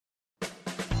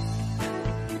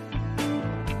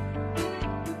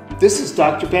This is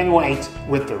Dr. Ben White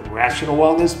with the Rational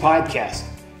Wellness Podcast,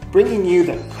 bringing you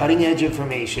the cutting-edge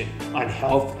information on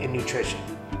health and nutrition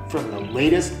from the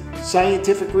latest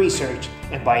scientific research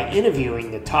and by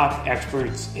interviewing the top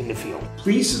experts in the field.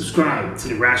 Please subscribe to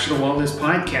the Rational Wellness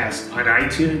Podcast on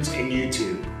iTunes and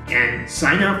YouTube, and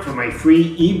sign up for my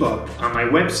free ebook on my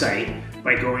website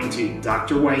by going to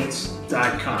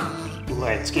drwhites.com.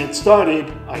 Let's get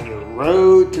started on your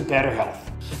road to better health.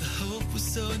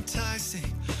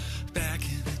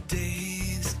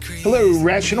 Hello,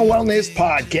 Rational Wellness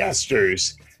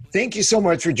Podcasters. Thank you so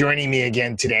much for joining me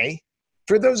again today.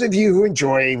 For those of you who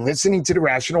enjoy listening to the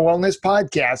Rational Wellness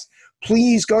Podcast,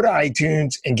 please go to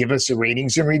iTunes and give us a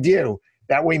ratings and review.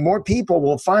 That way more people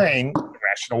will find the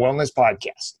Rational Wellness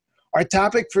Podcast. Our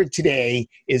topic for today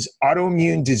is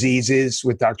autoimmune diseases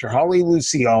with Dr.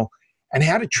 Lucille and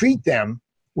how to treat them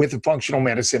with a functional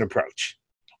medicine approach.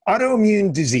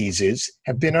 Autoimmune diseases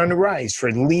have been on the rise for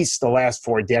at least the last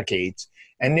 4 decades,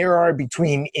 and there are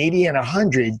between 80 and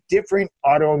 100 different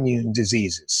autoimmune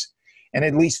diseases, and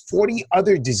at least 40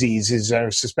 other diseases are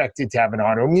suspected to have an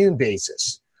autoimmune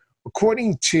basis.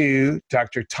 According to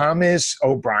Dr. Thomas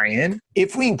O'Brien,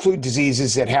 if we include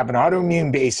diseases that have an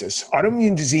autoimmune basis,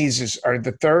 autoimmune diseases are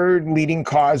the third leading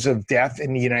cause of death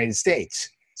in the United States,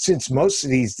 since most of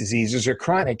these diseases are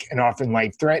chronic and often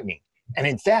life-threatening. And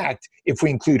in fact, if we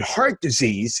include heart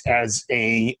disease as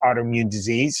an autoimmune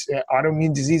disease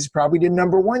is probably the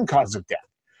number 1 cause of death.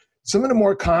 Some of the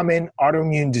more common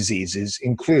autoimmune diseases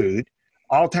include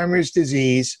Alzheimer's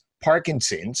disease,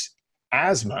 Parkinson's,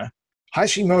 asthma,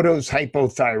 Hashimoto's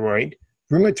hypothyroid,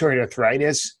 rheumatoid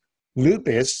arthritis,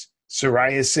 lupus,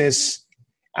 psoriasis,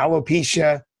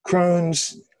 alopecia,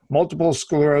 Crohn's, multiple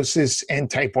sclerosis,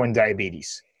 and type 1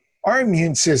 diabetes. Our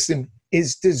immune system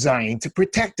is designed to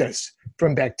protect us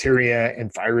from bacteria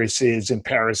and viruses and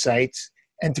parasites,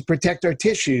 and to protect our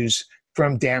tissues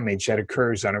from damage that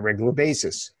occurs on a regular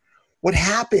basis. What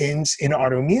happens in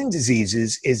autoimmune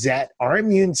diseases is that our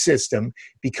immune system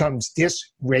becomes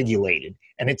dysregulated,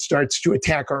 and it starts to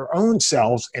attack our own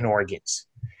cells and organs.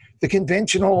 The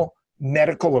conventional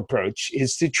medical approach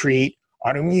is to treat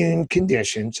autoimmune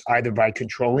conditions either by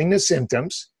controlling the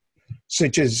symptoms,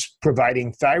 such as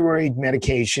providing thyroid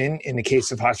medication in the case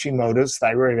of Hashimoto's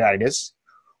thyroiditis,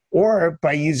 or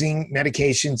by using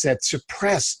medications that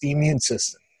suppress the immune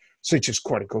system, such as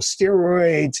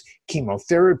corticosteroids,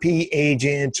 chemotherapy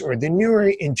agents, or the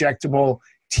newer injectable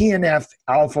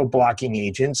TNF-alpha blocking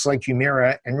agents like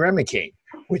Humira and Remicade,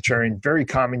 which are in very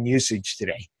common usage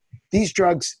today. These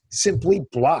drugs simply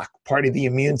block part of the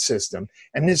immune system,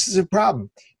 and this is a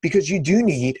problem because you do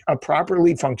need a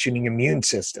properly functioning immune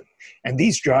system, and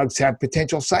these drugs have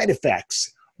potential side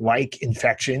effects like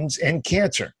infections and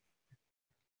cancer.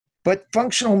 But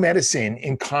functional medicine,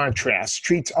 in contrast,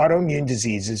 treats autoimmune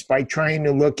diseases by trying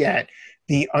to look at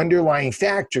the underlying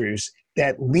factors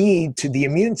that lead to the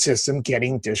immune system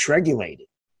getting dysregulated.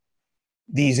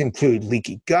 These include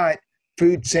leaky gut,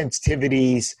 food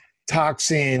sensitivities,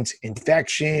 toxins,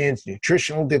 infections,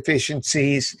 nutritional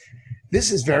deficiencies.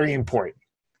 This is very important.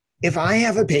 If I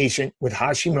have a patient with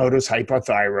Hashimoto's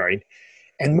hypothyroid,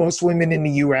 and most women in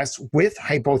the US with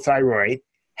hypothyroid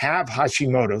have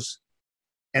Hashimoto's,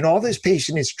 and all this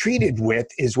patient is treated with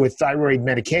is with thyroid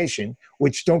medication,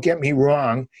 which, don't get me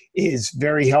wrong, is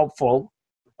very helpful.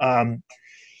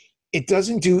 It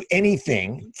doesn't do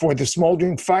anything for the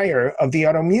smoldering fire of the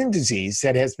autoimmune disease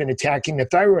that has been attacking the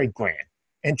thyroid gland,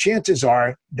 and chances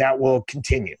are that will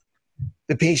continue.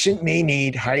 The patient may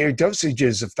need higher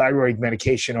dosages of thyroid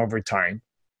medication over time,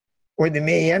 or they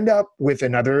may end up with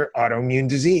another autoimmune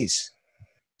disease.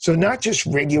 So not just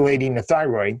regulating the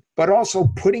thyroid, but also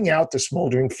putting out the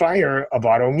smoldering fire of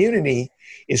autoimmunity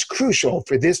is crucial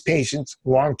for this patient's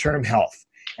long-term health.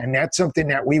 And that's something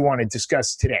that we want to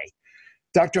discuss today.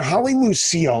 Dr.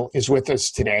 Lucille is with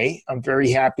us today. I'm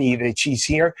very happy that she's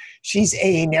here. She's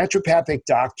a naturopathic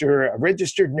doctor, a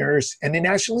registered nurse, and a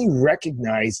nationally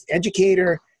recognized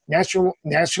educator,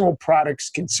 national products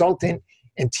consultant,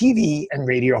 and TV and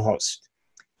radio host.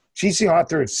 She's the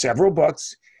author of several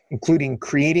books, including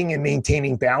Creating and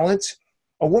Maintaining Balance,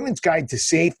 A Woman's Guide to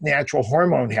Safe Natural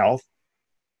Hormone Health,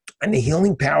 and The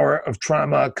Healing Power of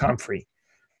Trauma Comfrey.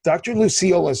 Dr.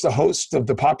 Lucille is the host of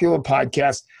the popular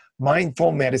podcast,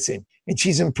 Mindful Medicine, and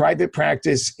she's in private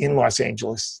practice in Los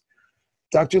Angeles.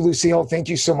 Dr. Lucille, thank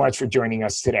you so much for joining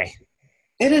us today.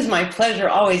 It is my pleasure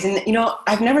always. And,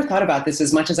 I've never thought about this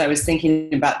as much as I was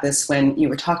thinking about this when you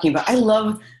were talking about. I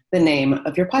love the name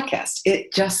of your podcast.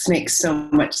 It just makes so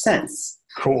much sense.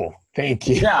 Cool. Thank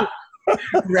you. Yeah.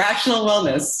 Rational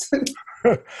wellness.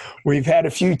 We've had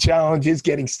a few challenges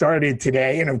getting started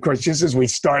today. And of course, just as we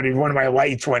started, one of my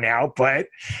lights went out, but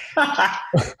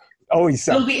always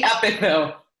It'll something. be epic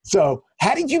though. So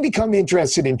how did you become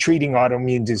interested in treating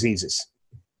autoimmune diseases?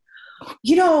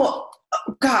 You know,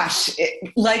 gosh,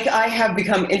 like I have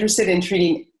become interested in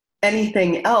treating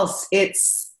anything else.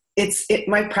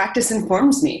 My practice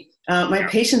informs me. My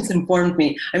patients informed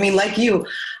me. I mean, like you,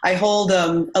 I hold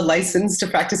a license to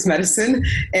practice medicine,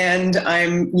 and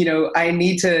I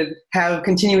need to have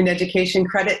continuing education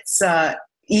credits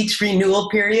each renewal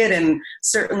period, and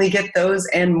certainly get those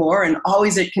and more, and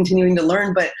always continuing to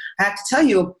learn. But I have to tell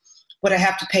you, what I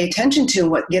have to pay attention to,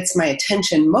 what gets my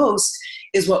attention most,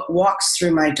 is what walks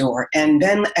through my door. And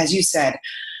then, as you said,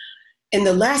 in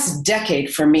the last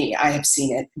decade for me, I have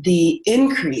seen it, the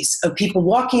increase of people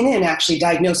walking in actually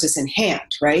diagnosis in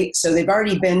hand, right? So they've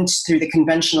already been through the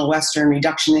conventional Western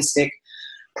reductionistic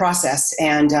process,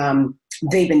 and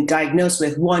they've been diagnosed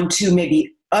with one, two,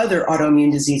 maybe other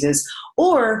autoimmune diseases,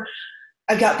 or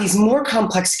I've got these more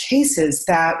complex cases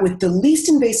that with the least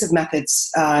invasive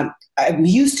methods I'm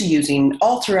used to using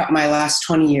all throughout my last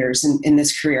 20 years in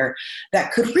this career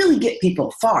that could really get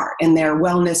people far in their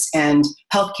wellness and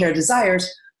healthcare desires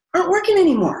aren't working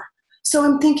anymore. So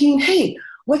I'm thinking, hey,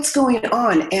 what's going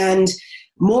on? And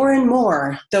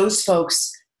more, those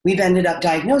folks we've ended up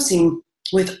diagnosing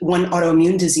with one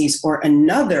autoimmune disease or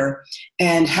another,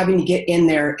 and having to get in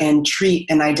there and treat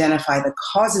and identify the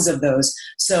causes of those.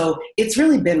 So it's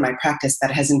really been my practice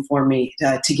that has informed me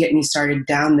to get me started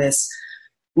down this,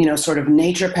 sort of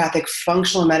naturopathic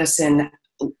functional medicine,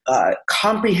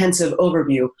 comprehensive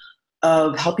overview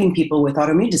of helping people with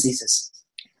autoimmune diseases.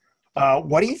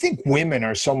 Why do you think women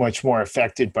are so much more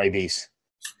affected by these?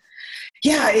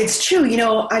 Yeah, it's true.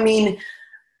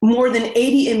 More than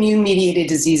 80 immune-mediated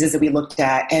diseases that we looked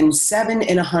at, and 7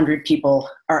 in 100 people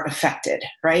are affected,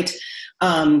 right?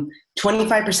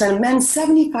 25% of men,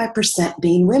 75%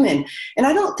 being women. And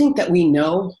I don't think that we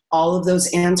know all of those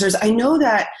answers. I know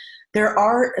that there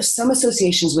are some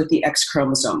associations with the X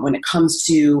chromosome when it comes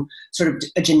to sort of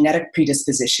a genetic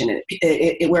predisposition,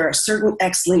 where a certain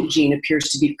X-linked gene appears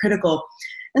to be critical.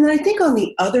 And then I think on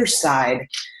the other side,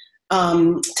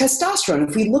 testosterone,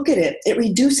 if we look at it, it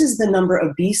reduces the number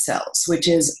of B cells, which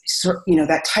is,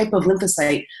 that type of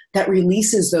lymphocyte that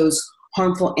releases those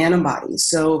harmful antibodies.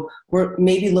 So we're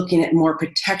maybe looking at more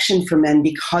protection for men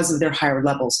because of their higher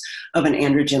levels of an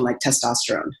androgen like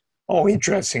testosterone. Oh,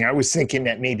 interesting. I was thinking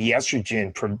that maybe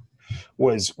estrogen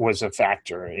was a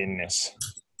factor in this.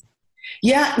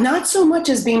 Yeah, not so much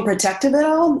as being protective at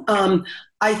all.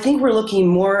 I think we're looking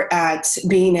more at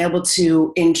being able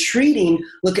to, in treating,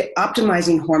 look at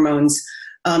optimizing hormones,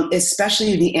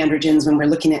 especially the androgens when we're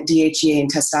looking at DHEA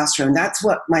and testosterone. That's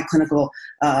what my clinical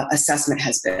assessment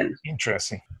has been.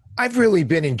 Interesting. I've really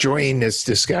been enjoying this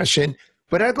discussion,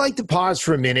 but I'd like to pause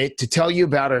for a minute to tell you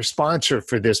about our sponsor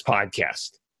for this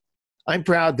podcast. I'm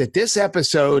proud that this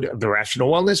episode of the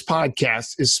Rational Wellness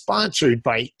Podcast is sponsored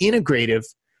by Integrative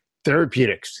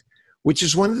Therapeutics, which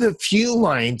is one of the few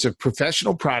lines of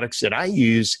professional products that I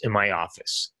use in my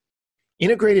office.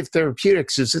 Integrative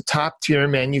Therapeutics is a top-tier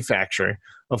manufacturer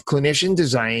of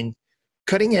clinician-designed,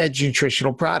 cutting-edge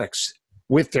nutritional products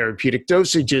with therapeutic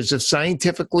dosages of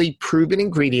scientifically proven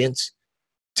ingredients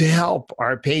to help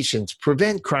our patients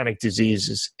prevent chronic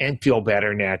diseases and feel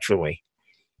better naturally.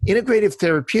 Integrative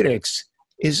Therapeutics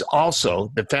is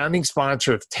also the founding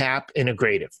sponsor of TAP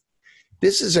Integrative.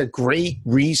 This is a great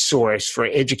resource for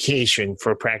education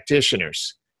for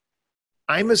practitioners.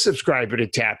 I'm a subscriber to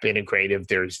TAP Integrative.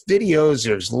 There's videos,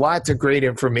 there's lots of great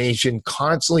information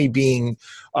constantly being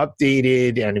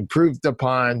updated and improved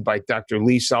upon by Dr.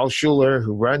 Lucille,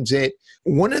 who runs it.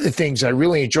 One of the things I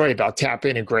really enjoy about TAP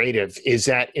Integrative is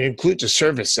that it includes a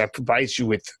service that provides you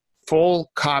with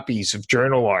full copies of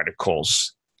journal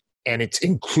articles, and it's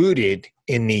included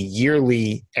in the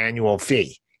yearly annual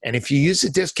fee. And if you use the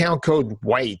discount code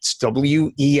WEITZ,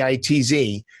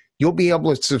 WEITZ, you'll be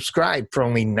able to subscribe for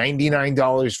only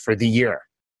 $99 for the year.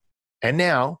 And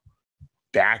now,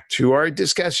 back to our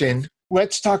discussion.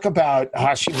 Let's talk about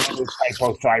Hashimoto's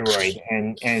hypothyroid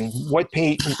and what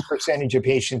percentage of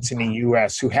patients in the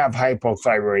U.S. who have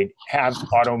hypothyroid have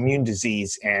autoimmune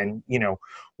disease. And,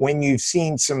 when you've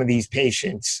seen some of these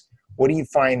patients, what do you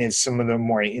find is some of the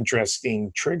more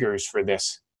interesting triggers for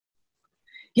this?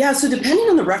 Yeah, so depending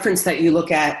on the reference that you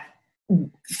look at,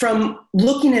 from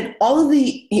looking at all of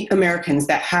the Americans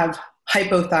that have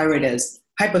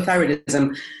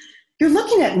hypothyroidism, you're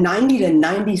looking at 90 to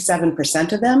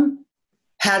 97% of them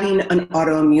having an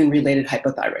autoimmune-related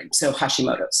hypothyroid, so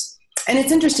Hashimoto's. And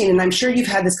it's interesting, and I'm sure you've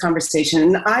had this conversation,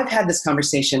 and I've had this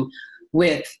conversation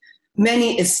with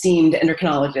many esteemed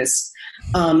endocrinologists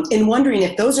in wondering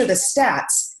if those are the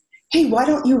stats. Hey, why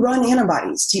don't you run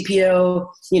antibodies, TPO,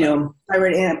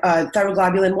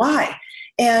 thyroglobulin, why?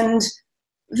 And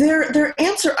their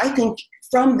answer, I think,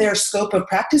 from their scope of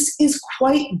practice is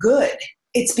quite good.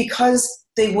 It's because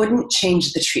they wouldn't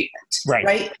change the treatment,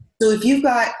 right? So if you've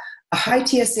got a high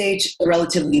TSH, a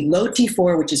relatively low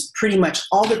T4, which is pretty much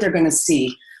all that they're going to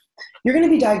see, you're going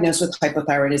to be diagnosed with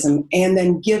hypothyroidism and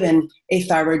then given a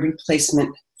thyroid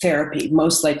replacement therapy,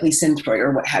 most likely Synthroid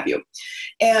or what have you.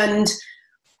 And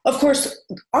of course,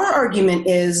 our argument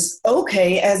is,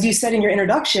 okay, as you said in your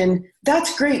introduction,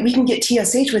 that's great. We can get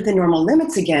TSH within normal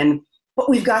limits again, but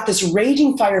we've got this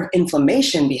raging fire of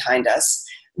inflammation behind us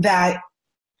that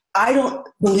I don't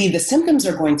believe the symptoms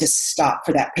are going to stop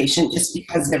for that patient just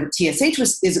because their TSH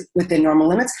is within normal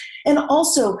limits. And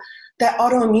also that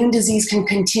autoimmune disease can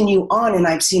continue on. And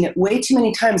I've seen it way too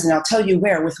many times. And I'll tell you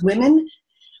where, with women,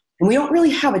 and we don't really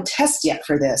have a test yet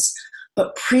for this,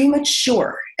 but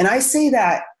premature, and I say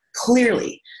that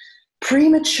clearly,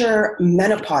 premature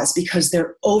menopause because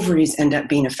their ovaries end up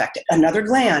being affected. Another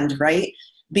gland, right,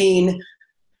 being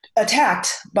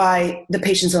attacked by the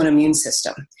patient's own immune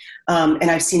system.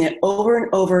 And I've seen it over and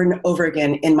over and over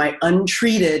again in my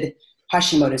untreated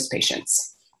Hashimoto's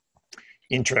patients.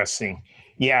 Interesting.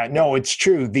 Yeah, no, it's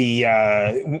true. The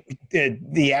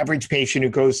average patient who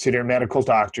goes to their medical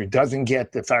doctor doesn't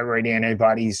get the thyroid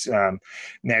antibodies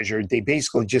measured. They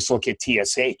basically just look at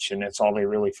TSH, and that's all they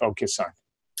really focus on.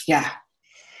 Yeah.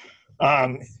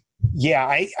 Yeah,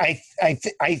 I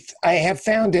have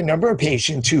found a number of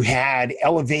patients who had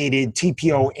elevated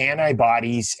TPO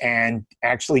antibodies and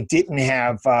actually didn't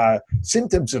have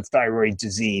symptoms of thyroid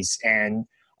disease. And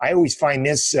I always find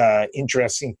this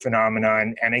interesting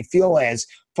phenomenon. And I feel as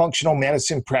functional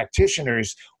medicine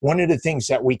practitioners, one of the things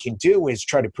that we can do is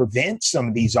try to prevent some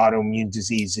of these autoimmune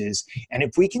diseases. And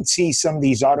if we can see some of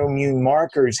these autoimmune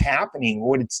markers happening,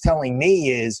 what it's telling me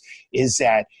is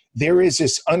that there is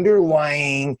this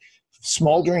underlying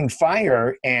smoldering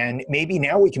fire, and maybe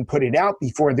now we can put it out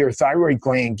before their thyroid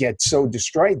gland gets so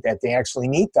destroyed that they actually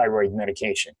need thyroid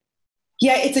medication.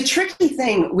 Yeah, it's a tricky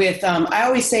thing with, I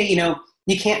always say, you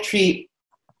can't treat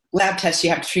lab tests, you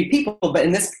have to treat people. But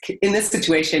in this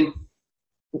situation,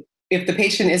 if the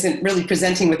patient isn't really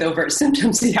presenting with overt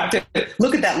symptoms, you have to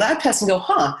look at that lab test and go,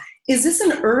 is this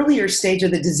an earlier stage of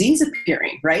the disease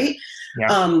appearing, right?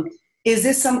 Yeah. Is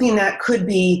this something that could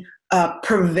be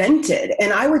prevented?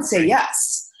 And I would say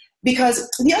yes. Because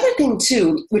the other thing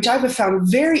too, which I've found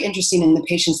very interesting in the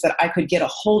patients that I could get a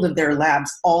hold of their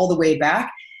labs all the way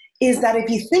back, is that if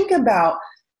you think about,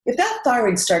 if that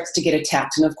thyroid starts to get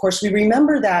attacked, and of course we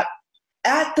remember that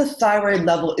at the thyroid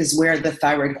level is where the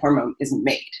thyroid hormone is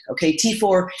made, okay?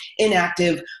 T4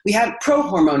 inactive, we have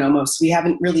prohormone almost, we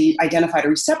haven't really identified a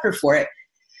receptor for it.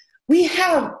 We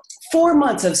have 4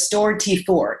 months of stored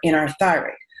T4 in our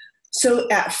thyroid. So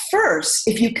at first,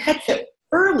 if you catch it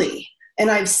early, and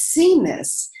I've seen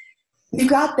this, you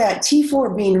got that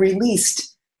T4 being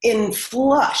released in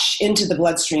flush into the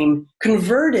bloodstream,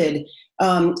 converted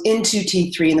into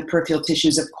T3 in the peripheral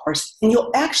tissues, of course, and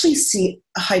you'll actually see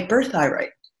a hyperthyroid.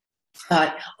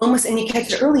 And you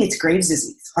catch it early, it's Graves'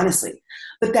 disease, honestly.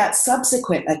 But that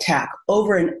subsequent attack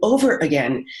over and over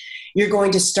again, you're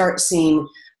going to start seeing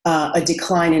a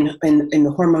decline in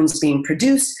the hormones being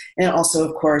produced, and also,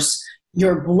 of course,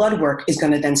 your blood work is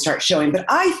going to then start showing. But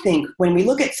I think when we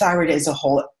look at thyroid as a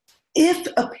whole, if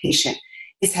a patient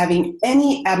is having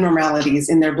any abnormalities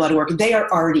in their blood work, they are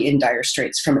already in dire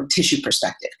straits from a tissue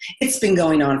perspective. It's been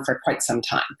going on for quite some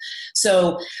time.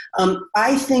 So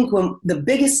I think when the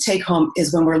biggest take home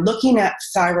is when we're looking at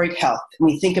thyroid health, and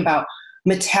we think about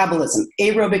metabolism,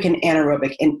 aerobic and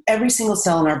anaerobic, in every single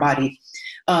cell in our body,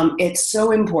 it's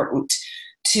so important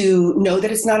to know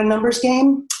that it's not a numbers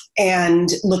game and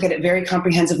look at it very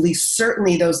comprehensively.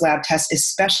 Certainly those lab tests,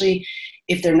 especially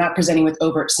if they're not presenting with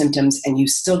overt symptoms and you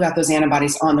still got those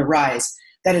antibodies on the rise,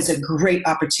 that is a great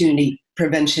opportunity.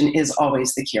 Prevention is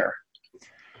always the cure.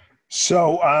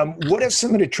 So what are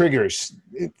some of the triggers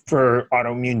for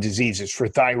autoimmune diseases, for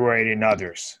thyroid and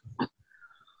others?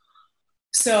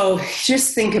 So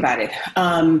just think about it.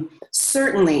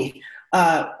 Certainly,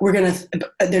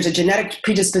 there's a genetic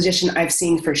predisposition I've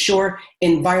seen for sure,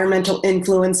 environmental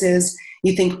influences.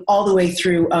 You think all the way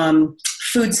through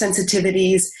food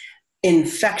sensitivities,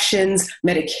 infections,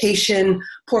 medication,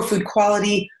 poor food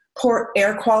quality, poor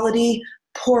air quality,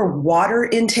 poor water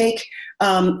intake.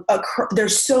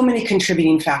 There's so many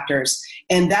contributing factors.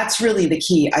 And that's really the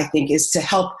key, I think, is to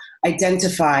help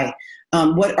identify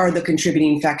what are the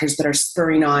contributing factors that are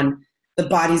spurring on the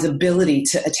body's ability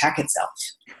to attack itself.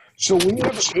 So when you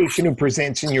have a patient who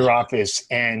presents in your office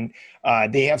and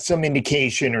they have some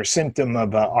indication or symptom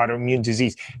of autoimmune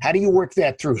disease, how do you work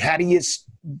that through? How do you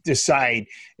decide,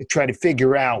 try to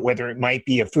figure out whether it might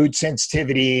be a food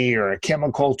sensitivity or a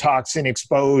chemical toxin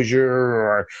exposure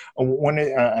or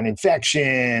an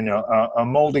infection, a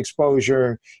mold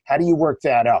exposure? How do you work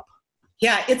that up?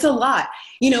 Yeah, it's a lot.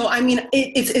 I mean,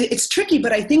 it's tricky,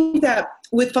 but I think that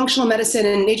with functional medicine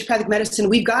and naturopathic medicine,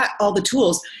 we've got all the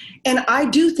tools. And I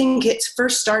do think it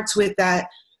first starts with that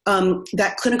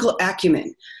clinical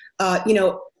acumen. I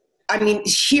mean,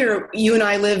 here, you and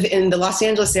I live in the Los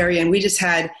Angeles area, and we just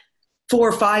had 4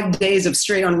 or 5 days of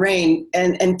straight on rain,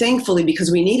 and thankfully,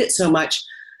 because we need it so much.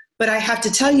 But I have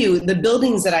to tell you, the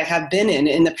buildings that I have been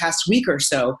in the past week or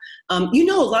so, a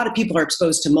lot of people are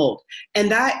exposed to mold. And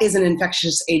that is an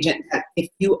infectious agent that, if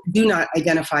you do not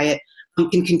identify it, can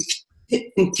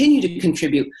continue to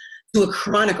contribute to a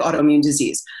chronic autoimmune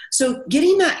disease. So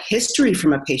getting that history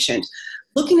from a patient,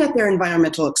 looking at their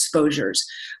environmental exposures,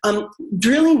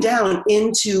 drilling down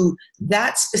into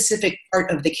that specific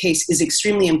part of the case is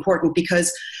extremely important,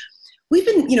 because we've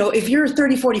been, if you're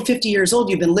 30, 40, 50 years old,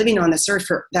 you've been living on this earth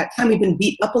for that time, you've been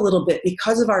beat up a little bit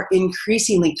because of our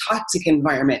increasingly toxic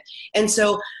environment. And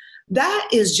so that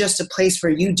is just a place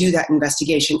where you do that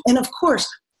investigation. And of course,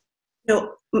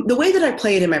 the way that I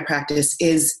play it in my practice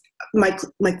is my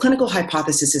clinical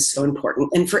hypothesis is so important.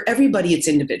 And for everybody, it's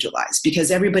individualized,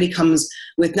 because everybody comes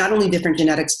with not only different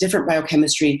genetics, different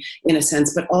biochemistry in a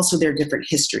sense, but also their different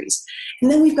histories.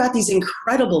 And then we've got these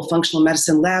incredible functional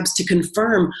medicine labs to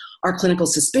confirm our clinical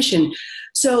suspicion.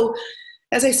 So,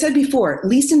 as I said before,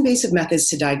 least invasive methods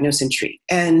to diagnose and treat.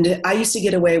 And I used to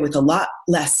get away with a lot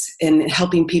less in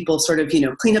helping people sort of,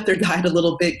 clean up their diet a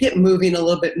little bit, get moving a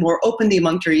little bit more, open the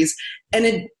emunctories, and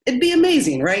it'd be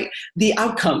amazing, right? The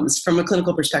outcomes from a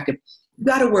clinical perspective. You've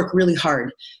got to work really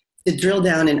hard to drill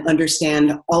down and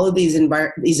understand all of these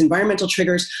environmental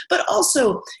triggers, but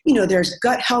also, there's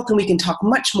gut health, and we can talk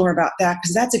much more about that,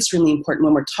 because that's extremely important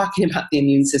when we're talking about the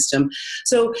immune system.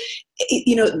 So,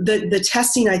 the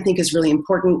testing, I think, is really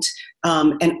important,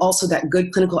 and also that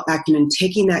good clinical acumen,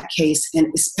 taking that case,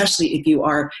 and especially if you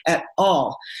are at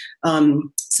all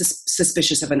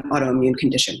suspicious of an autoimmune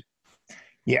condition.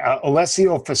 Yeah,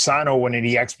 Alessio Fasano, one of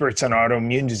the experts on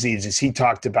autoimmune diseases, he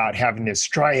talked about having this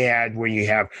triad where you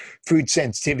have food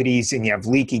sensitivities and you have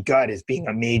leaky gut as being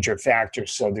a major factor.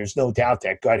 So there's no doubt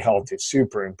that gut health is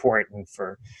super important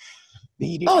for the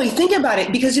eating. Oh, you think about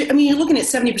it, because you're looking at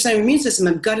 70% of the immune system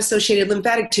of gut-associated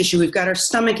lymphatic tissue. We've got our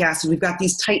stomach acid. We've got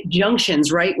these tight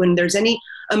junctions, right? When there's any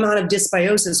amount of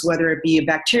dysbiosis, whether it be a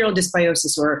bacterial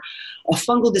dysbiosis or a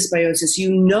fungal dysbiosis,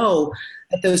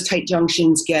 that those tight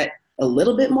junctions get a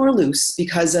little bit more loose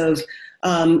because of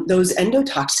those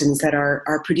endotoxins that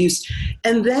are produced.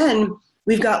 And then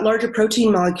we've got larger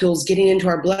protein molecules getting into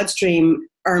our bloodstream.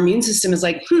 Our immune system is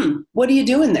like, what are you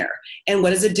doing there? And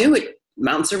what does it do? It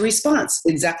mounts a response,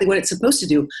 exactly what it's supposed to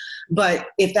do. But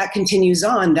if that continues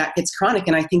on, that gets chronic.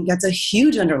 And I think that's a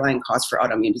huge underlying cause for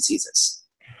autoimmune diseases.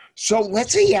 So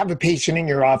let's say you have a patient in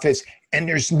your office and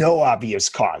there's no obvious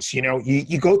cause.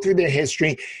 You go through their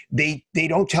history. They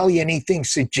don't tell you anything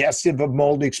suggestive of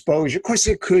mold exposure. Of course,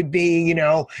 it could be,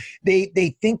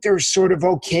 they think they're sort of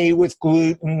okay with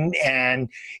gluten, and,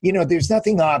 there's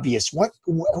nothing obvious. What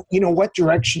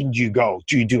direction do you go?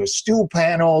 Do you do a stool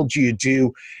panel? Do you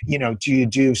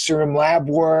do serum lab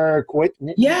work?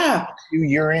 Do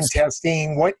urine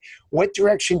testing? What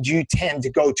direction do you tend to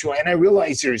go to? And I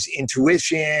realize there's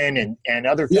intuition and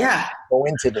other factors that go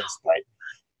into this, but.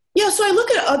 Yeah, so I look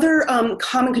at other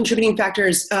common contributing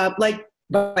factors like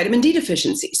vitamin D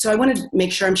deficiency. So I want to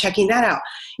make sure I'm checking that out.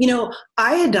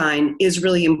 Iodine is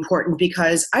really important,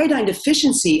 because iodine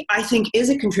deficiency, I think, is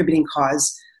a contributing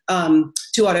cause to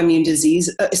autoimmune disease,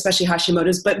 especially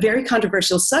Hashimoto's, but very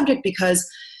controversial subject because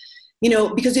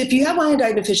if you have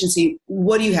iodine deficiency,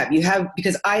 what do you have?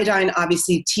 Because iodine,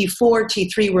 obviously T4,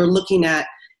 T3, we're looking at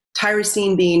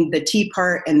tyrosine being the T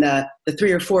part and the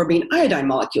 3 or 4 being iodine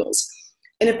molecules.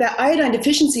 And if that iodine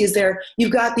deficiency is there,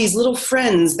 you've got these little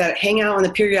friends that hang out on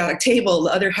the periodic table,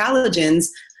 the other halogens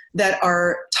that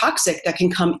are toxic that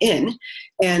can come in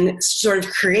and sort of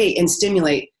create and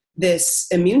stimulate this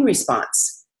immune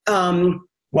response.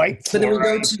 Like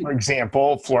fluoride, for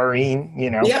example, fluorine,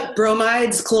 Yep,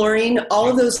 bromides, chlorine, all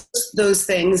of those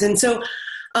things. And so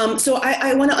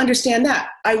I want to understand that.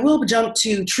 I will jump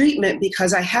to treatment,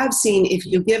 because I have seen if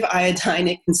you give iodine,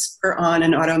 it can spur on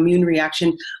an autoimmune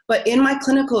reaction. But in my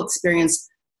clinical experience,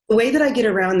 the way that I get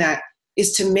around that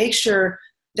is to make sure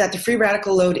that the free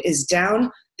radical load is down,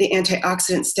 the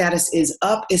antioxidant status is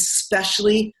up,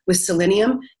 especially with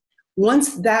selenium.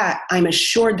 Once that I'm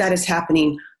assured that is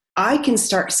happening, I can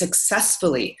start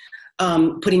successfully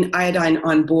putting iodine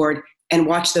on board and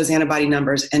watch those antibody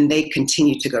numbers, and they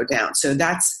continue to go down. So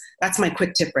that's my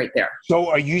quick tip right there. So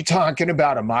are you talking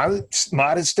about a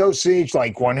modest dosage,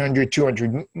 like 100,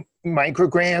 200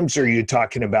 micrograms? Or are you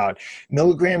talking about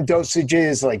milligram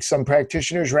dosages, like some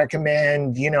practitioners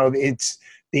recommend? It's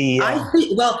the...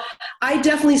 I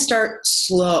definitely start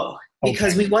slow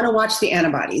because we want to watch the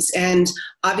antibodies. And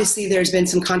obviously there's been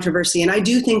some controversy. And I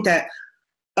do think that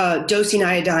dosing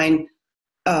iodine,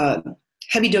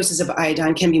 heavy doses of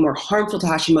iodine can be more harmful to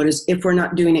Hashimoto's if we're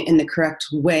not doing it in the correct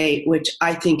way, which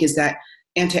I think is that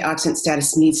antioxidant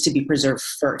status needs to be preserved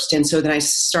first. And so then I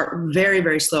start very,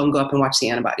 very slow and go up and watch the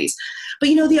antibodies. But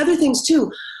the other things too,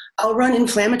 I'll run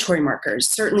inflammatory markers,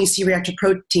 certainly C-reactive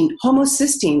protein,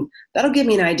 homocysteine. That'll give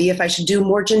me an idea if I should do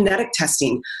more genetic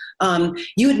testing.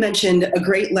 You had mentioned a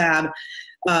great lab.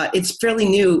 It's fairly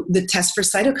new, the test for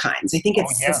cytokines. I think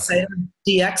it's the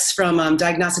CytoDX from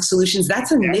Diagnostic Solutions.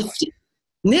 That's a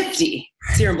nifty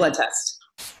serum blood test.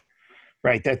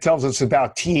 Right. That tells us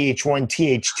about Th1,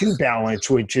 Th2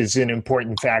 balance, which is an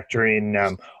important factor in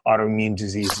autoimmune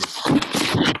diseases.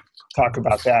 Talk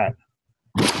about that.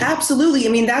 Absolutely. I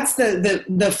mean, that's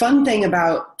the fun thing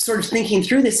about sort of thinking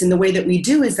through this in the way that we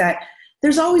do is that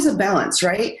there's always a balance,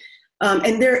 right?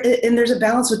 And there's a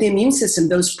balance with the immune system.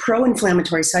 Those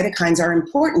pro-inflammatory cytokines are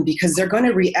important because they're going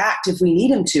to react if we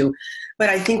need them to. But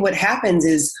I think what happens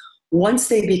is once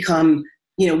they become,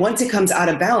 once it comes out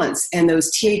of balance and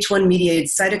those Th1 mediated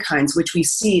cytokines, which we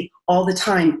see all the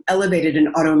time elevated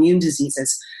in autoimmune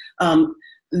diseases,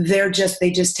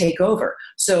 they just take over.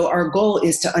 So our goal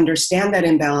is to understand that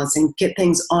imbalance and get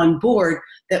things on board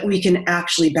that we can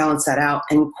actually balance that out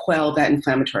and quell that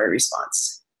inflammatory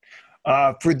response.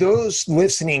 For those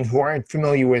listening who aren't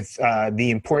familiar with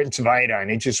the importance of iodine,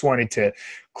 I just wanted to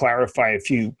clarify a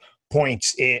few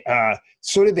points.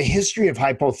 Sort of the history of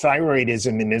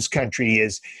hypothyroidism in this country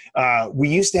is we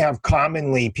used to have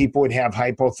commonly people would have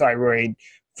hypothyroid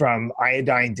from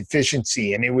iodine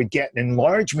deficiency, and they would get an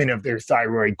enlargement of their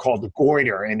thyroid called the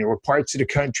goiter. And there were parts of the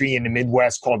country in the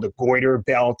Midwest called the goiter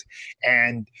belt.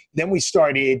 And then we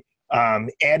started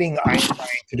adding iodine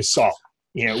to the salt.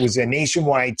 It was a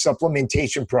nationwide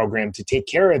supplementation program to take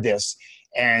care of this.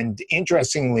 And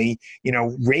interestingly,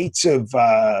 rates of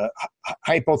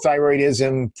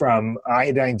hypothyroidism from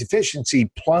iodine deficiency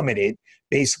plummeted,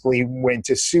 basically went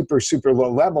to super, super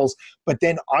low levels, but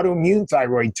then autoimmune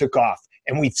thyroid took off.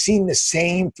 And we've seen the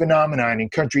same phenomenon in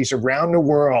countries around the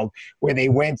world where they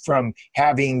went from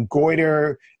having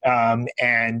goiter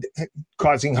and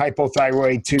causing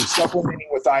hypothyroid to supplementing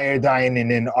with iodine,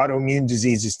 and then autoimmune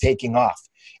diseases taking off.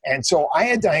 And so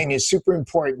iodine is super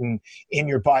important in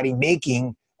your body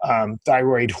making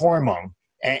thyroid hormone.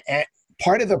 And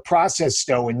part of the process,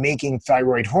 though, in making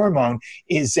thyroid hormone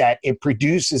is that it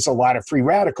produces a lot of free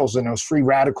radicals, and those free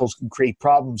radicals can create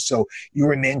problems. So you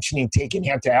were mentioning taking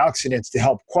antioxidants to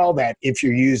help quell that if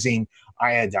you're using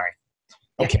iodine.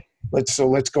 Okay,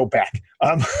 let's go back.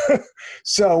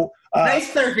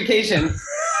 Nice clarification.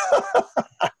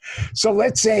 So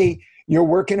let's say you're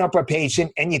working up a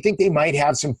patient and you think they might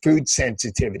have some food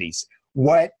sensitivities.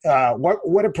 What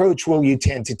approach will you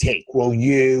tend to take? Will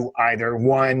you either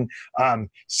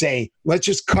say, let's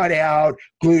just cut out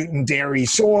gluten, dairy,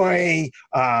 soy,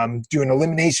 do an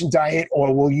elimination diet,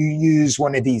 or will you use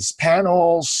one of these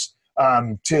panels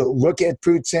to look at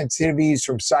food sensitivities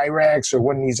from Cyrex or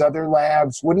one of these other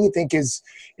labs? What do you think is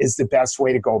the best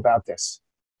way to go about this?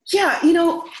 Yeah,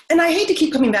 and I hate to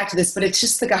keep coming back to this, but it's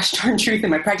just the gosh darn truth in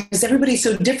my practice. Everybody's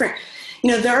so different.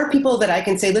 There are people that I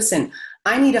can say, listen,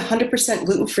 I need 100%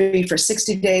 gluten-free for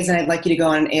 60 days, and I'd like you to go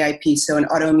on an AIP, so an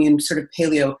autoimmune sort of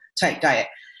paleo-type diet.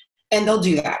 And they'll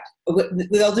do that.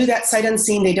 They'll do that sight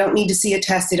unseen. They don't need to see a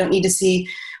test. They don't need to see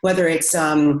whether it's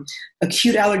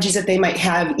acute allergies that they might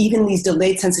have, even these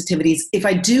delayed sensitivities. If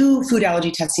I do food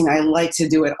allergy testing, I like to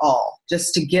do it all,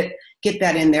 just to get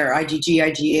that in there, IgG,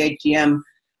 IgA, IgM,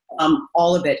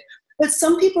 all of it. But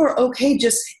some people are okay,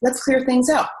 just let's clear things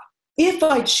out. If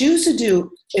we choose to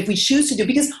do,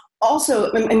 because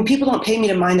also, and people don't pay me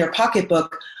to mind their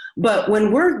pocketbook, but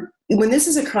when this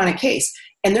is a chronic case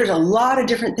and there's a lot of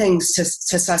different things to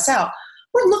suss out,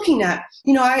 we're looking at,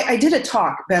 I did a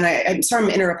talk, Ben, I'm sorry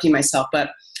I'm interrupting myself, but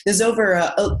this was over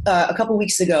a couple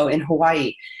weeks ago in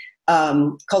Hawaii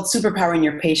called Superpowering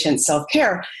Your Patient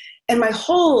Self-Care. And my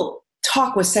whole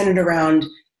talk was centered around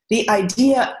the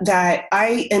idea that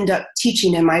I end up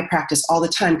teaching in my practice all the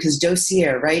time, because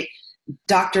docere, right?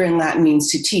 Doctor in Latin means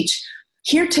to teach.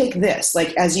 Here, take this,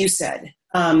 like as you said,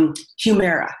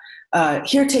 Humira.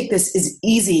 Here, take this is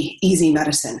easy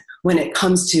medicine when it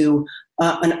comes to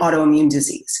an autoimmune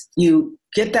disease. You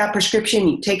get that prescription,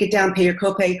 you take it down, pay your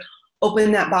copay,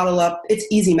 open that bottle up. It's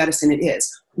easy medicine, it is.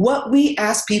 What we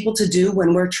ask people to do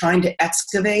when we're trying to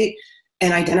excavate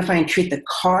and identify and treat the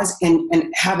cause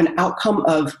and have an outcome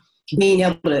of being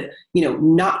able to,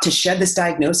 not to shed this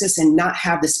diagnosis and not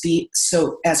have this be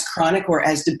so as chronic or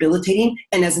as debilitating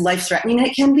and as life-threatening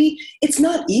it can be, it's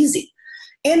not easy.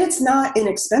 And it's not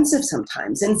inexpensive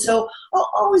sometimes. And so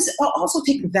I'll also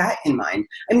take that in mind.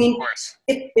 I mean,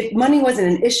 if money wasn't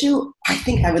an issue, I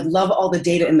think I would love all the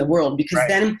data in the world, because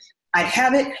then I'd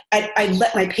have it. I'd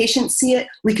let my patients see it.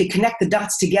 We could connect the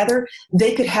dots together.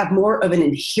 They could have more of an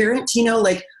adherent,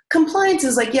 like compliance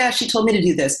is like, yeah, she told me to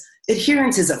do this.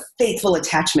 Adherence is a faithful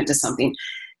attachment to something.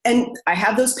 And I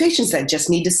have those patients that just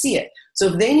need to see it. So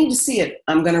if they need to see it,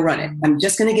 I'm going to run it. I'm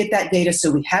just going to get that data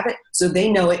so we have it, so they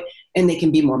know it, and they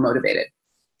can be more motivated.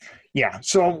 Yeah.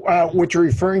 So what you're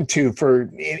referring to,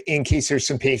 in case there's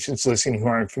some patients listening who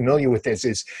aren't familiar with this,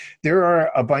 is there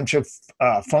are a bunch of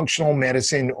functional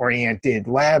medicine-oriented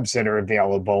labs that are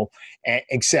available,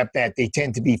 except that they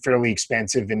tend to be fairly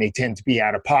expensive and they tend to be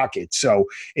out of pocket. So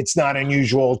it's not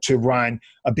unusual to run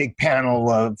a big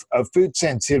panel of food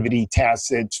sensitivity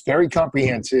tests. It's very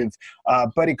comprehensive,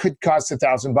 but it could cost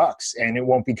 $1,000 and it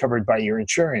won't be covered by your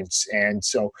insurance. And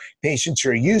so patients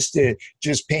are used to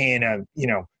just paying a,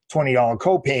 $20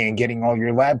 copay and getting all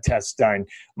your lab tests done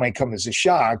might come as a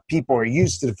shock. People are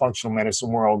used to the functional medicine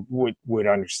world would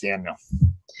understand now.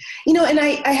 And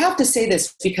I have to say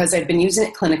this because I've been using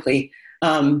it clinically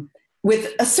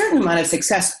with a certain amount of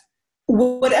success.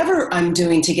 Whatever I'm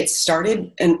doing to get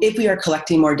started, and if we are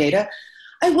collecting more data,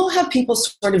 I will have people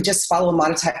sort of just follow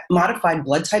a modified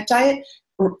blood type diet,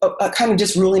 kind of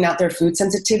just ruling out their food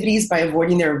sensitivities by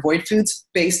avoiding their avoid foods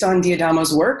based on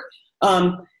D'Adamo's work.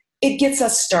 It gets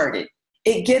us started.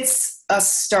 It gets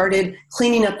us started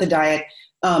cleaning up the diet,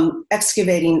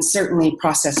 excavating certainly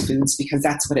processed foods, because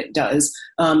that's what it does.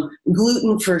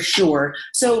 Gluten for sure.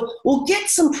 So we'll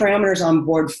get some parameters on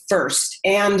board first,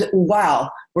 and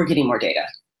while we're getting more data.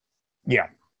 Yeah.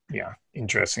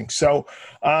 Interesting. So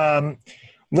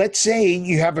let's say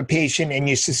you have a patient and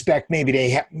you suspect maybe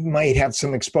they might have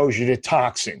some exposure to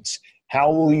toxins.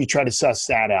 How will you try to suss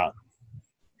that out?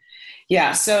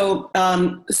 Yeah, so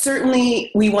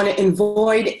certainly we want to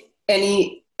avoid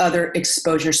any other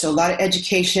exposure. So a lot of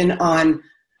education on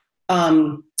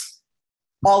all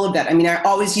of that. I mean, I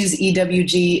always use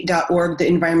EWG.org, the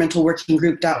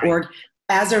environmentalworkinggroup.org,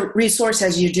 as a resource,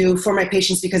 as you do for my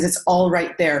patients, because it's all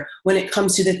right there when it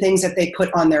comes to the things that they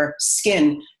put on their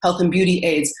skin, health and beauty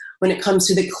aids, when it comes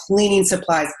to the cleaning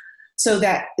supplies. So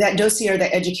that dossier,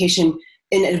 that education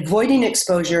in avoiding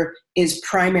exposure is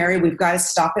primary. We've got to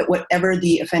stop it, whatever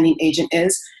the offending agent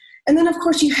is. And then, of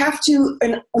course, you have to,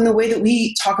 in the way that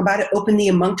we talk about it, open the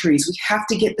emunctories. We have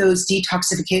to get those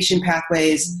detoxification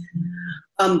pathways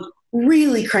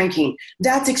really cranking.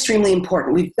 That's extremely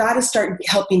important. We've got to start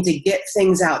helping to get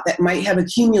things out that might have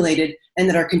accumulated and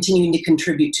that are continuing to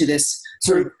contribute to this.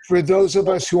 For those of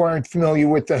us who aren't familiar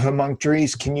with the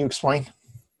emunctories, can you explain?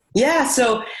 Yeah,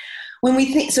 so when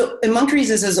we think, so emunctories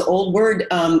is an old word.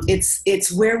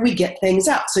 It's where we get things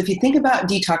out. So if you think about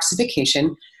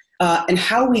detoxification and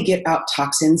how we get out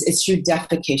toxins, it's through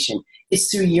defecation,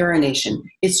 it's through urination,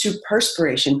 it's through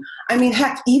perspiration. I mean,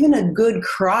 heck, even a good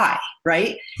cry,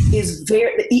 right, is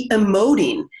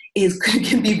emoting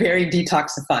can be very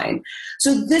detoxifying.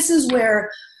 So this is where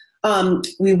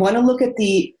we want to look at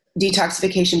the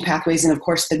detoxification pathways, and of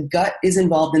course the gut is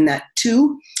involved in that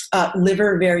too.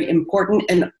 Liver, very important,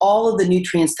 and all of the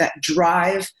nutrients that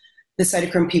drive the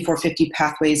cytochrome P450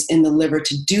 pathways in the liver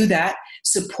to do that,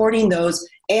 supporting those,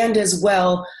 and as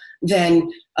well then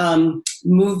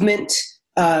movement,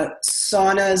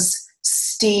 saunas,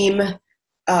 steam,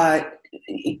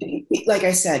 like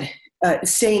I said,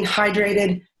 staying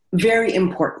hydrated, very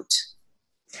important.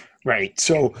 Right.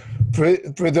 So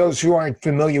for those who aren't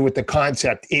familiar with the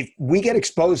concept, if we get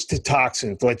exposed to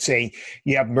toxins, let's say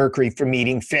you have mercury from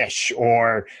eating fish,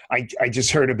 or I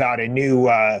just heard about a new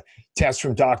test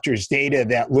from Doctors Data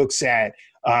that looks at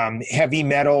heavy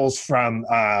metals from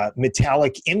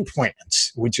metallic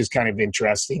implants, which is kind of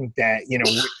interesting that,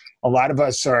 a lot of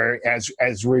us are,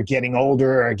 as we're getting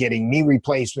older, are getting knee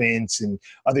replacements and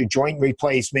other joint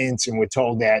replacements, and we're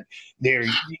told that they're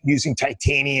using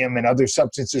titanium and other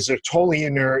substances are totally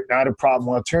inert, not a problem.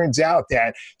 Well, it turns out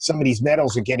that some of these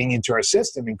metals are getting into our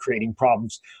system and creating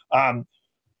problems.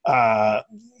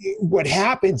 What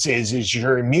happens is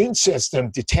your immune system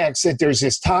detects that there's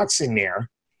this toxin there,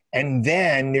 and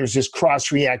then there's this cross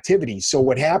reactivity. So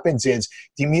what happens is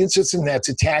the immune system that's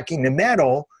attacking the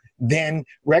metal then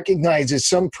recognizes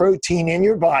some protein in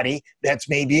your body that's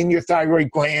maybe in your thyroid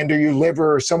gland or your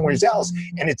liver or somewhere else,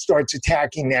 and it starts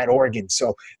attacking that organ.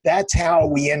 So that's how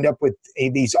we end up with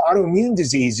these autoimmune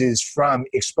diseases from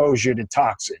exposure to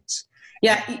toxins.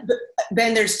 Yeah,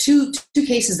 Ben, there's two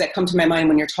cases that come to my mind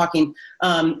when you're talking,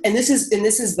 and this is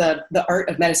the art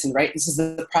of medicine, right? This is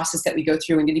the process that we go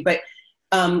through. But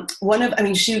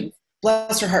she,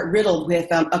 bless her heart, riddled with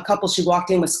a couple. She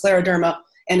walked in with scleroderma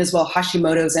and as well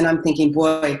Hashimoto's, and I'm thinking,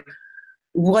 boy,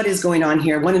 what is going on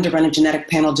here? Wanted to run a genetic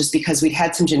panel just because we'd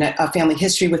had some family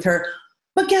history with her,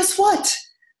 but guess what?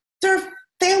 They're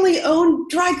family-owned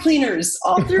dry cleaners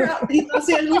all throughout the Los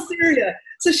Angeles area.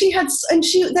 So she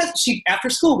after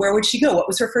school, where would she go? What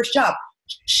was her first job?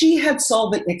 She had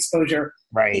solvent exposure,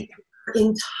 right, her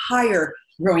entire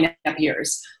growing up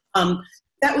years.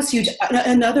 That was huge.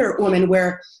 Another woman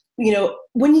where,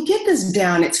 when you get this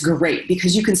down, it's great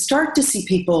because you can start to see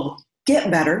people get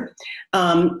better,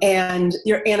 and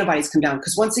your antibodies come down.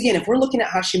 Because once again, if we're looking at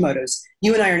Hashimoto's,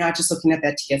 you and I are not just looking at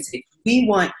that TSH.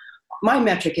 My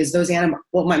metric is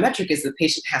my metric is the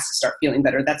patient has to start feeling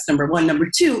better. That's number one. Number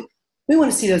two, we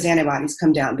want to see those antibodies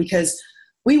come down because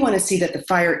we want to see that the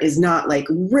fire is not like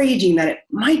raging, that it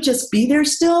might just be there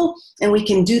still and we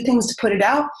can do things to put it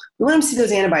out. We want to see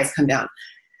those antibodies come down.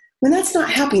 When that's not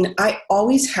happening, I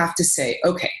always have to say,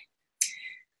 okay,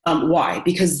 why?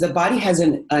 Because the body has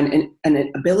an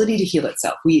ability to heal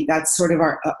itself. That's sort of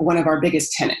one of our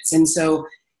biggest tenets. And so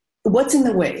what's in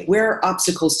the way? Where are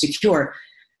obstacles to cure?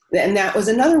 And that was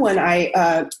another one.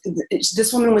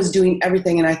 This woman was doing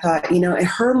everything, and I thought, and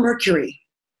her mercury,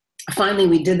 finally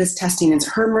we did this testing, and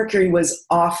her mercury was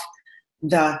off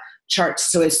the charts.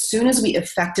 So as soon as we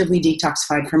effectively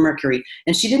detoxified from mercury,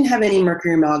 and she didn't have any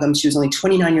mercury amalgam, she was only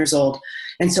 29 years old,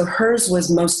 and so hers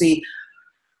was mostly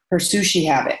her sushi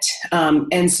habit.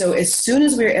 And so as soon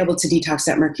as we were able to detox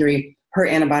that mercury, her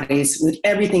antibodies, with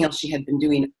everything else she had been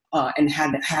doing and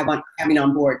having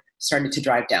on board, started to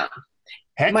drive down.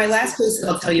 My last case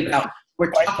I'll tell you about.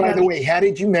 By the way, how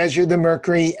did you measure the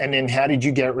mercury, and then how did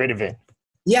you get rid of it?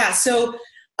 Yeah, so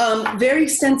very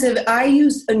extensive. I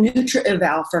used a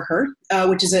Nutra-Eval for her,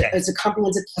 which is a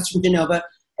comprehensive test from Genova.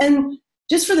 And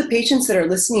just for the patients that are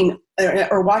listening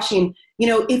or watching,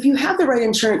 if you have the right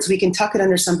insurance, we can tuck it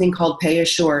under something called Pay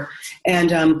Assure.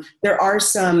 And there are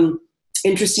some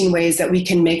interesting ways that we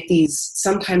can make these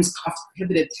sometimes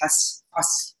cost-prohibitive tests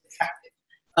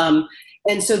cost-effective.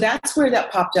 And so that's where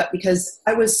that popped up because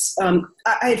I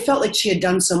had felt like she had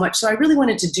done so much. So I really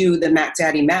wanted to do the Mac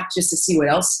Daddy map just to see what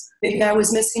else maybe I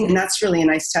was missing. And that's really a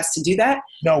nice test to do that.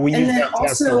 No, we use that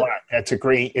test a lot. It's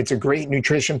a great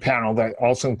nutrition panel that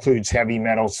also includes heavy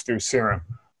metals through serum.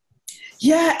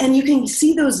 Yeah. And you can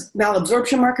see those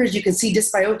malabsorption markers. You can see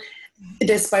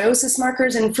dysbiosis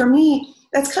markers. And for me,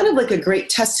 that's kind of like a great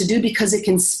test to do because it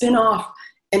can spin off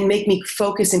and make me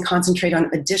focus and concentrate on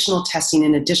additional testing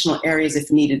in additional areas if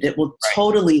needed. It will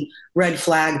totally red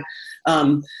flag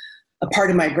a part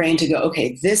of my brain to go,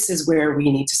 okay, this is where we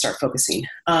need to start focusing.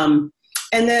 And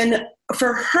then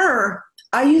for her,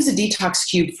 I use a detox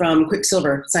cube from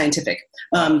Quicksilver Scientific,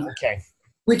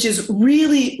 which is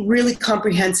really, really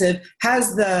comprehensive,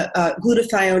 has the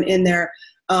glutathione in there,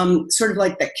 sort of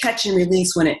like the catch and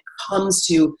release when it comes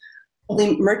to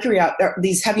pulling mercury out.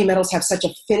 These heavy metals have such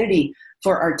affinity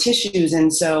for our tissues.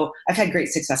 And so I've had great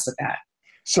success with that.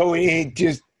 So it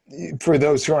just, for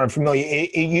those who aren't familiar,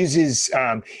 it uses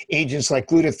agents like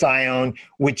glutathione,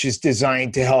 which is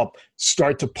designed to help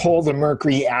start to pull the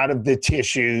mercury out of the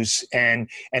tissues. And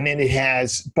then it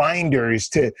has binders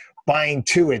to bind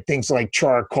to it, things like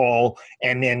charcoal,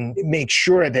 and then make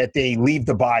sure that they leave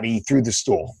the body through the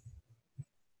stool.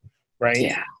 Right?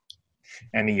 Yeah.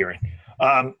 And the urine.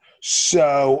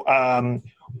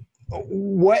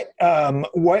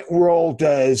 What role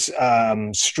does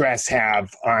stress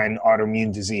have on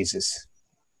autoimmune diseases?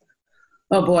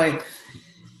 Oh boy,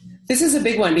 this is a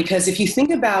big one because if you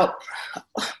think about,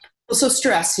 so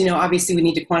stress, obviously we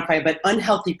need to quantify it, but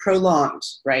unhealthy, prolonged,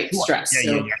 right? Stress.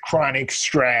 Yeah, chronic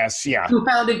stress, yeah.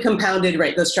 Compounded,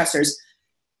 right? Those stressors.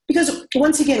 Because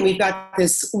once again, we've got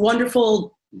this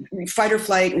wonderful fight or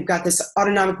flight. We've got this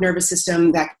autonomic nervous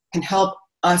system that can help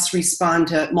us respond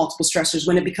to multiple stressors.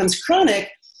 When it becomes chronic,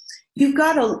 you've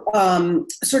got a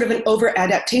sort of an over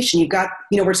adaptation. You've got,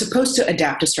 we're supposed to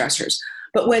adapt to stressors,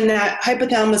 but when that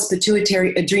hypothalamus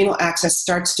pituitary adrenal axis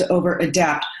starts to over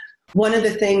adapt, one of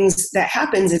the things that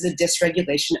happens is a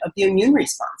dysregulation of the immune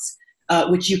response,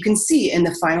 which you can see in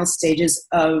the final stages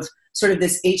of sort of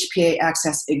this HPA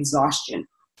axis exhaustion,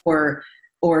 or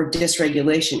or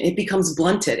dysregulation, it becomes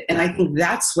blunted. And I think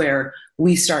that's where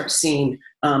we start seeing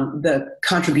the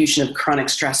contribution of chronic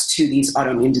stress to these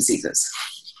autoimmune diseases.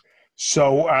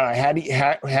 So how do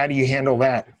you handle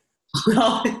that?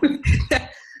 Well,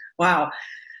 wow.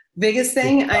 Biggest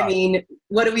thing, I mean,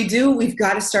 what do? We've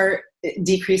got to start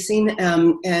decreasing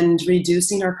and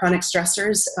reducing our chronic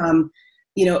stressors.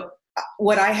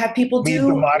 What I have people do.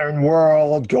 Leave the modern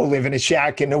world, go live in a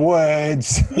shack in the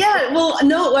woods. Yeah, well,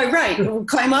 no, right.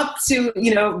 Climb up to,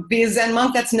 be a Zen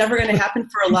monk. That's never going to happen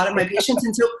for a lot of my patients.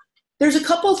 And so there's a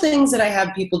couple things that I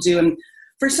have people do. And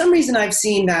for some reason, I've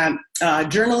seen that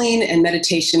journaling and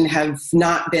meditation have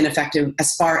not been effective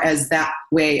as far as that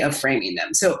way of framing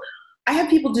them. So I have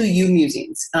people do you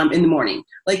musings in the morning.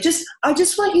 I just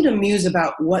want you to muse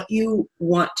about what you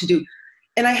want to do.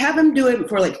 And I have them do it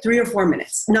for 3 or 4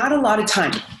 minutes, not a lot of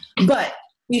time. But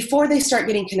before they start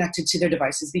getting connected to their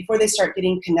devices, before they start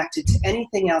getting connected to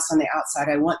anything else on the outside,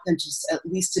 I want them just at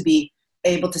least to be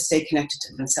able to stay connected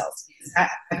to themselves. Because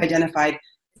I've identified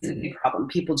is a big problem.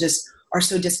 People just are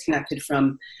so disconnected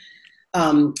from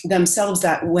themselves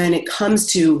that when it comes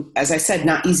to, as I said,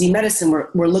 not easy medicine,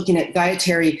 we're looking at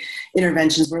dietary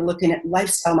interventions, we're looking at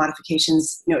lifestyle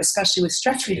modifications, especially with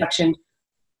stress reduction.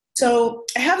 So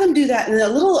I have them do that. And a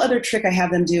little other trick I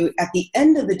have them do at the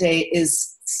end of the day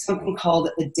is something called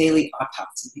a daily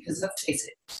autopsy, because let's face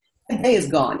it, the day is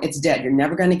gone. It's dead. You're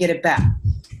never going to get it back.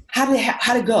 How'd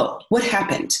it go? What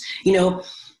happened? Was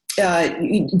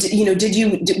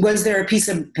there a piece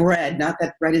of bread? Not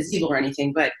that bread is evil or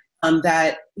anything, but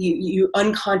that you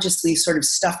unconsciously sort of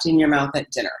stuffed in your mouth at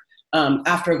dinner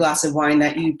after a glass of wine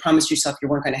that you promised yourself you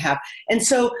weren't going to have. And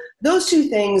so those two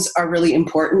things are really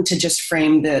important to just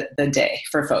frame the day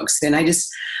for folks. And I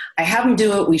have them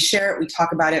do it. We share it. We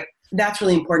talk about it. That's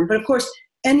really important. But of course,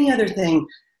 any other thing,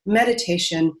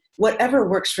 meditation, whatever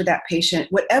works for that patient,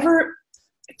 whatever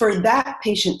for that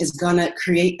patient is going to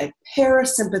create a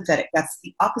parasympathetic. That's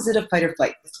the opposite of fight or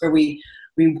flight. It's where we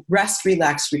rest,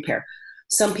 relax, repair.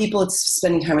 Some people it's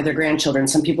spending time with their grandchildren.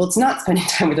 Some people it's not spending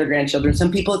time with their grandchildren.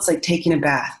 Some people it's taking a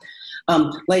bath,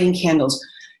 lighting candles,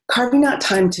 carving out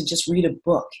time to just read a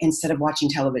book instead of watching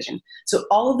television. So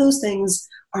all of those things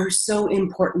are so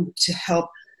important to help.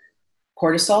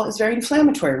 Cortisol is very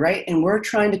inflammatory, right? And we're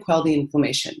trying to quell the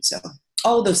inflammation. So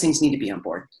all of those things need to be on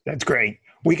board. That's great.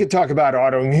 We could talk about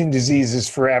autoimmune diseases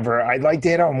forever. I'd like to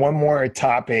hit on one more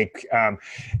topic.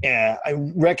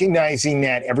 Recognizing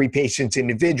that every patient's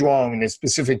individual, and a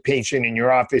specific patient in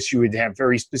your office, you would have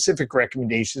very specific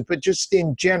recommendations. But just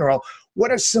in general,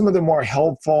 what are some of the more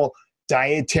helpful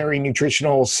dietary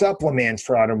nutritional supplements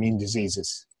for autoimmune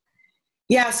diseases?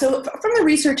 Yeah, so from the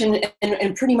research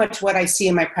and pretty much what I see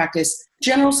in my practice,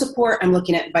 general support, I'm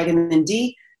looking at vitamin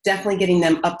D, definitely getting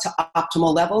them up to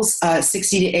optimal levels,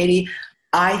 60 to 80.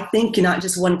 I think not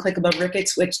just one click above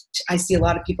rickets, which I see a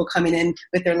lot of people coming in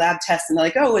with their lab tests and they're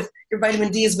like, oh, your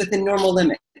vitamin D is within normal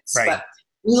limits. Right. But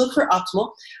we look for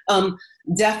optimal.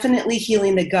 Definitely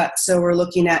healing the gut. So we're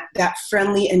looking at that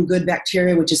friendly and good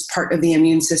bacteria, which is part of the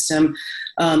immune system,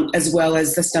 as well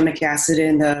as the stomach acid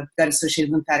and the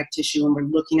gut-associated lymphatic tissue. And we're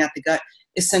looking at the gut.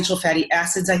 Essential fatty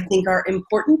acids, I think, are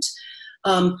important.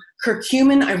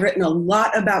 Curcumin, I've written a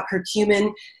lot about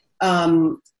curcumin.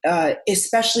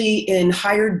 Especially in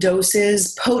higher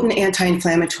doses, potent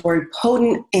anti-inflammatory,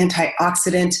 potent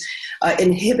antioxidant,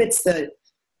 inhibits the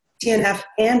TNF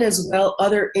and as well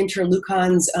other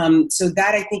interleukins. So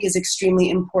that I think is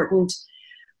extremely important.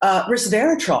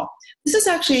 Resveratrol. This is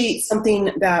actually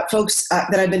something that folks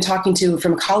that I've been talking to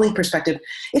from a colleague perspective,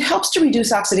 it helps to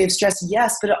reduce oxidative stress,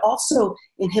 yes, but it also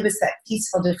inhibits that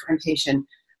T-cell differentiation,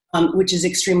 which is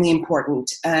extremely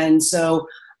important. And so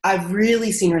I've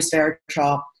really seen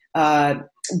resveratrol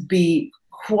be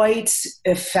quite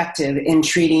effective in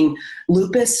treating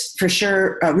lupus, for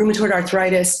sure, rheumatoid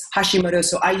arthritis, Hashimoto.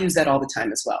 So I use that all the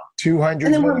time as well.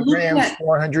 200 milligrams,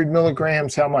 400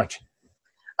 milligrams, how much?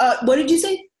 What did you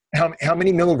say? How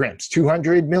many milligrams?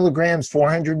 200 milligrams,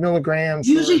 400 milligrams?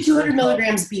 Usually 200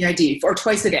 milligrams BID or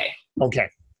twice a day. Okay,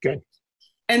 good.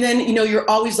 And then, you're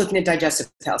always looking at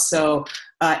digestive health. So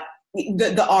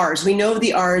the R's, we know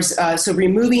the R's. So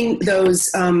removing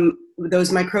those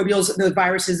microbials, the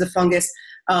viruses, the fungus.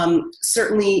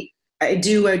 Certainly, I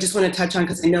just want to touch on,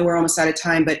 because I know we're almost out of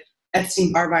time, but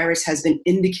Epstein-Barr virus has been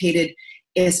indicated,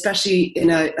 especially in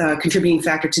a contributing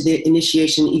factor to the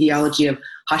initiation etiology of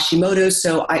Hashimoto's.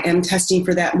 So I am testing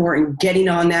for that more and getting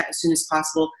on that as soon as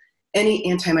possible. Any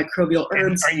antimicrobial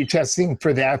herbs. And are you testing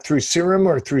for that through serum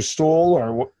or through stool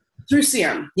or what? Through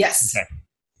serum, yes. Okay.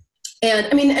 And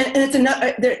I mean, and it's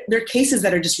another. There are cases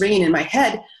that are just ringing in my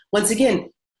head. Once again,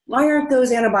 Why aren't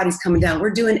those antibodies coming down?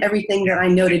 We're doing everything that I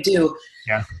know to do.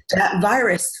 Yeah. That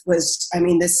virus was, I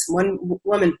mean, this one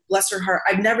woman, bless her heart,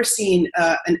 I've never seen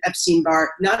an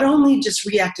Epstein-Barr, not only just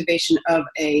reactivation of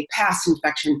a past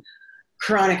infection,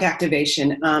 chronic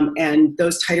activation, and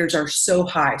those titers are so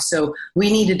high. So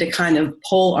we needed to kind of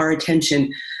pull our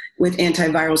attention with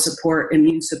antiviral support,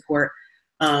 immune support,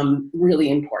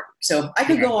 really important. So I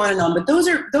could go on and on, but those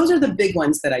are the big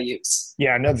ones that I use.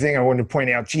 Yeah, another thing I wanted to point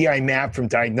out, GI Map from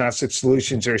Diagnostic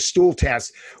Solutions, or stool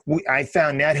tests, I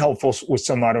found that helpful with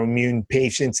some autoimmune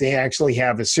patients. They actually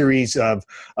have a series of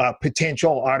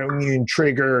potential autoimmune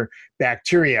trigger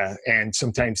bacteria, and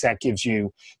sometimes that gives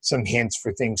you some hints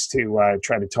for things to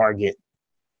try to target,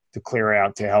 to clear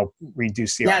out, to help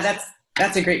reduce the... Yeah,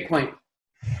 that's a great point.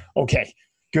 Okay.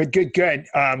 Good.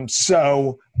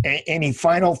 So any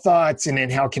final thoughts, and then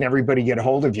how can everybody get a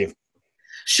hold of you?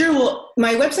 Sure. Well,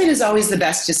 my website is always the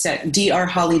best, just at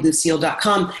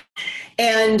drhollylucille.com.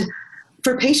 And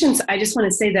for patients, I just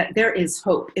want to say that there is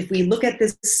hope. If we look at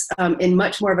this in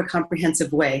much more of a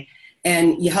comprehensive way,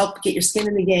 and you help get your skin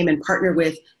in the game and partner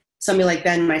with somebody like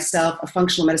Ben, myself, a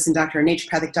functional medicine doctor, a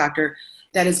naturopathic doctor,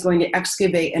 that is going to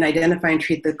excavate and identify and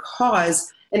treat the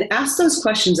cause, and ask those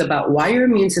questions about why your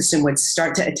immune system would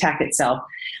start to attack itself.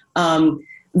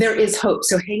 There is hope,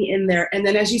 so hang in there. And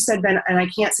then, as you said, Ben, and I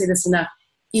can't say this enough,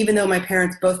 even though my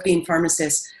parents both being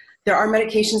pharmacists, there are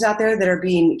medications out there that are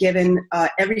being given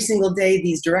every single day,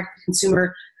 these direct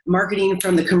consumer marketing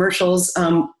from the commercials,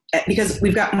 because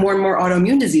we've got more and more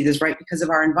autoimmune diseases, right, because of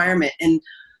our environment and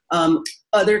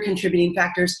other contributing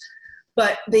factors.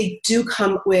 But they do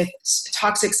come with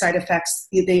toxic side effects.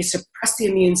 They suppress the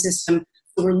immune system.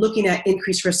 So we're looking at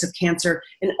increased risk of cancer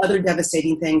and other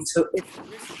devastating things. So it's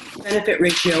risk-benefit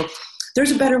ratio.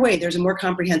 There's a better way. There's a more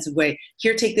comprehensive way.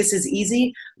 Here, take this as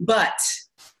easy. But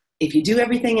if you do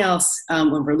everything else,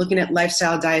 when we're looking at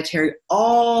lifestyle, dietary,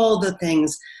 all the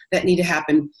things that need to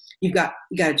happen, you got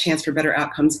a chance for better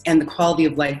outcomes and the quality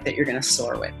of life that you're going to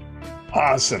soar with.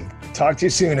 Awesome. Talk to you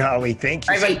soon, Holly. Thank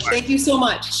you. All right. Thank you so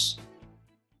much.